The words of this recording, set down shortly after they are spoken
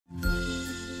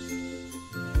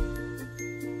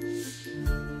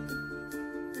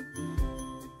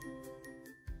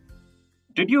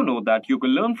Did you know that you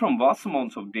can learn from vast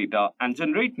amounts of data and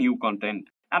generate new content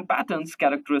and patterns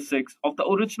characteristics of the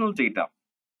original data?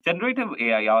 Generative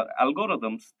AI are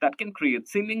algorithms that can create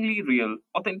seemingly real,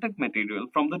 authentic material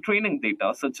from the training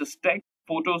data such as text,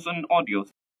 photos, and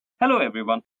audios. Hello,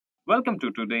 everyone. Welcome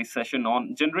to today's session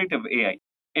on generative AI.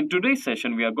 In today's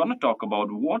session, we are going to talk about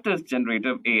what is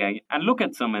generative AI and look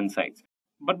at some insights.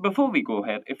 But before we go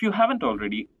ahead, if you haven't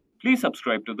already, please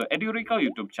subscribe to the Edureka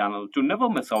YouTube channel to never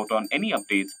miss out on any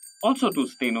updates. Also, to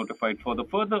stay notified for the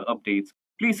further updates,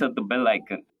 please hit the bell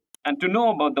icon. And to know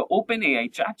about the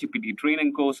OpenAI ChatGPT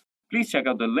training course, please check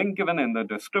out the link given in the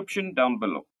description down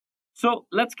below. So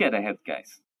let's get ahead,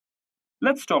 guys.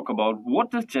 Let's talk about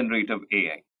what is generative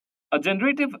AI. A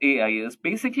generative AI is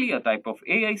basically a type of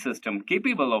AI system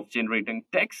capable of generating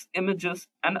text, images,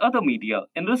 and other media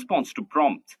in response to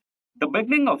prompts. The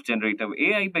beginning of generative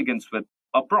AI begins with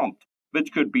a prompt,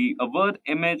 which could be a word,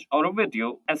 image, or a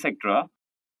video, etc.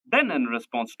 Then, in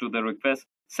response to the request,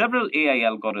 several AI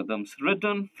algorithms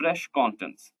return fresh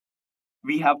contents.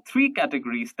 We have three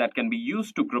categories that can be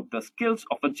used to group the skills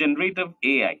of a generative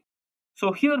AI.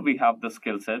 So here we have the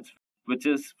skill sets, which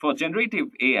is for generative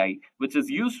AI, which is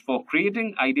used for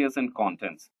creating ideas and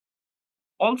contents.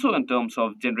 Also, in terms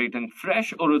of generating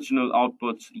fresh original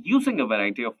outputs using a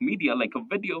variety of media like a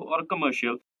video or a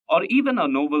commercial, or even a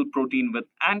novel protein with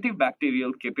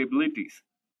antibacterial capabilities.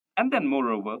 And then,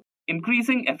 moreover,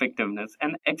 increasing effectiveness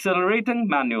and accelerating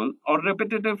manual or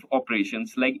repetitive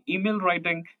operations like email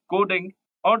writing, coding,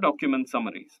 or document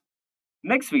summaries.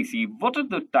 Next, we see what are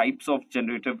the types of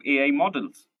generative AI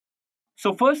models.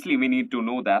 So, firstly, we need to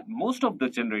know that most of the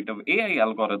generative AI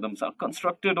algorithms are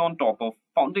constructed on top of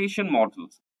foundation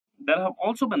models that have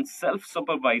also been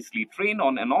self-supervisedly trained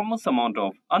on enormous amount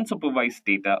of unsupervised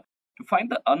data to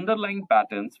find the underlying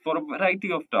patterns for a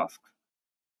variety of tasks.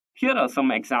 Here are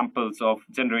some examples of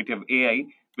generative AI,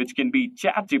 which can be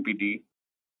ChatGPT,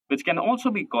 which can also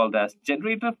be called as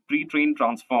Generative Pre-trained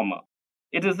Transformer.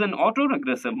 It is an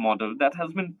autoregressive model that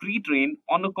has been pre-trained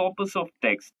on a corpus of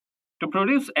text to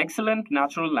produce excellent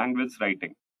natural language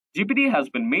writing. GPT has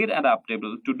been made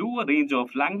adaptable to do a range of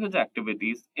language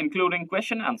activities, including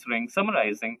question answering,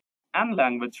 summarizing, and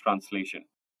language translation.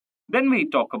 Then we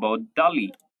talk about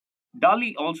DALL-E.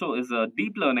 DALL-E also is a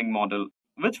deep learning model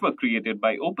which were created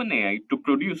by OpenAI to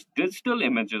produce digital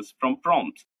images from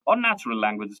prompts or natural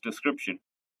language description.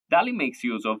 DALL-E makes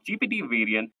use of GPT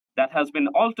variant that has been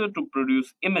altered to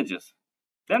produce images.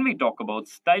 Then we talk about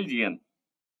StyleGN,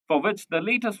 for which the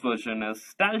latest version is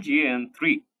StyleGN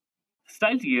 3.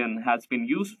 StyleGN has been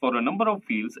used for a number of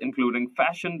fields including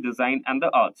fashion, design, and the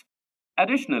arts.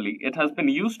 Additionally, it has been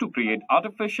used to create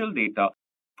artificial data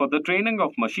for the training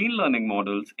of machine learning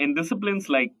models in disciplines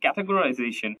like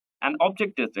categorization and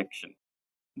object detection.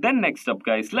 Then next up,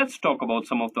 guys, let's talk about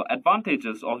some of the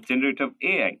advantages of generative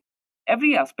AI.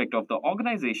 Every aspect of the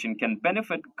organization can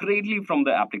benefit greatly from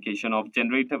the application of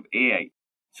generative AI.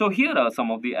 So here are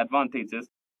some of the advantages,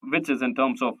 which is in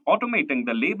terms of automating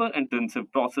the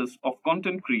labor-intensive process of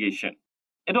content creation.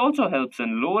 It also helps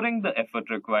in lowering the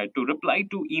effort required to reply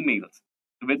to emails,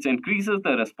 which increases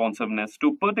the responsiveness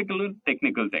to particular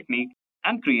technical technique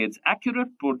and creates accurate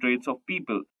portraits of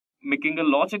people, making a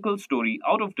logical story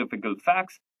out of difficult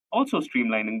facts, also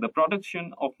streamlining the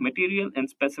production of material in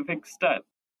specific style.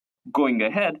 Going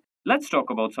ahead, let's talk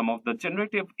about some of the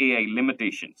generative AI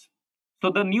limitations.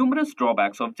 So the numerous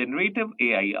drawbacks of generative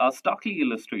AI are starkly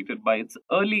illustrated by its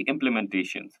early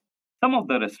implementations. Some of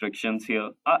the restrictions here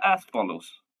are as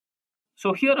follows.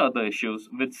 So here are the issues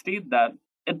which state that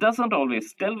it doesn't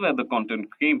always tell where the content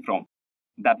came from.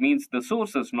 That means the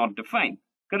source is not defined,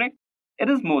 correct? It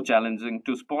is more challenging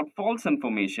to spot false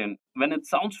information when it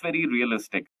sounds very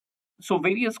realistic. So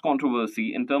various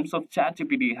controversy in terms of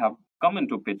ChatGPT have come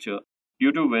into picture,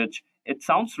 due to which it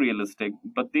sounds realistic,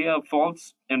 but they are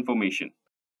false information.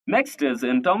 Next is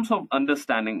in terms of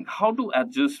understanding how to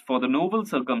adjust for the novel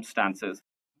circumstances.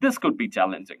 This could be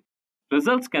challenging.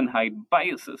 Results can hide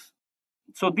biases.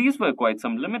 So these were quite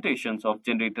some limitations of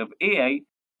generative AI.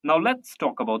 Now let's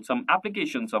talk about some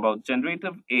applications about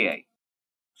generative AI.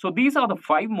 So these are the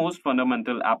 5 most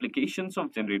fundamental applications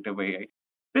of generative AI,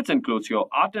 which includes your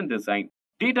art and design,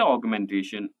 data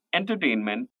augmentation,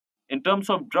 entertainment, in terms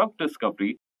of drug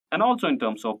discovery, and also in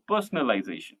terms of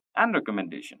personalization and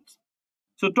recommendations.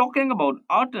 So talking about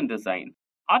art and design,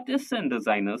 artists and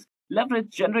designers leverage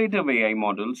generative AI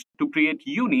models to create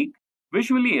unique,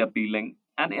 visually appealing,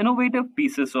 and innovative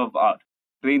pieces of art,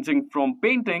 ranging from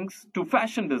paintings to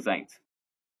fashion designs.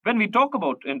 When we talk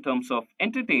about in terms of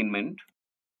entertainment,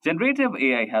 generative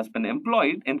AI has been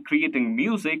employed in creating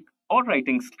music or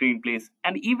writing screenplays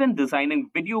and even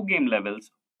designing video game levels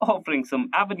offering some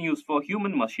avenues for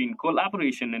human-machine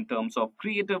collaboration in terms of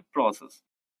creative process.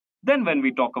 Then when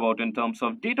we talk about in terms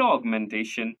of data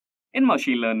augmentation, in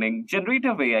machine learning,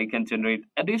 generative AI can generate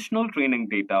additional training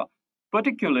data,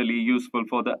 particularly useful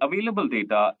for the available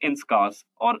data in scarce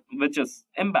or which is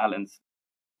imbalanced.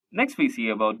 Next, we see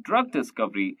about drug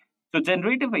discovery. So,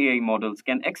 generative AI models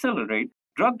can accelerate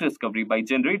drug discovery by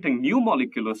generating new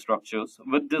molecular structures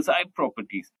with desired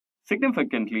properties,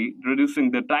 significantly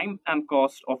reducing the time and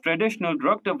cost of traditional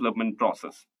drug development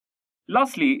process.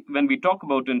 Lastly, when we talk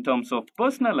about in terms of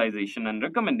personalization and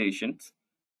recommendations,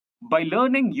 by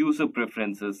learning user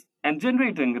preferences and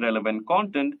generating relevant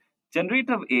content,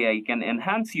 generative AI can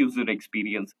enhance user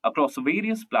experience across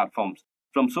various platforms,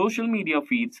 from social media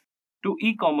feeds to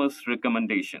e-commerce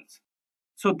recommendations.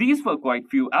 So these were quite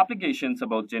few applications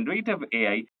about generative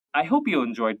AI. I hope you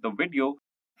enjoyed the video.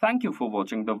 Thank you for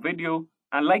watching the video,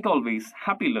 and like always,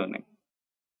 happy learning.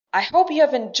 I hope you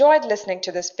have enjoyed listening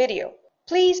to this video.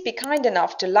 Please be kind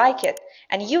enough to like it,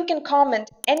 and you can comment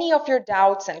any of your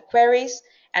doubts and queries,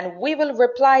 and we will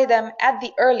reply them at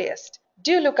the earliest.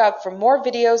 Do look out for more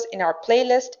videos in our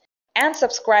playlist and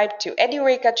subscribe to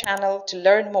Edureka channel to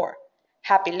learn more.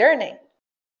 Happy learning!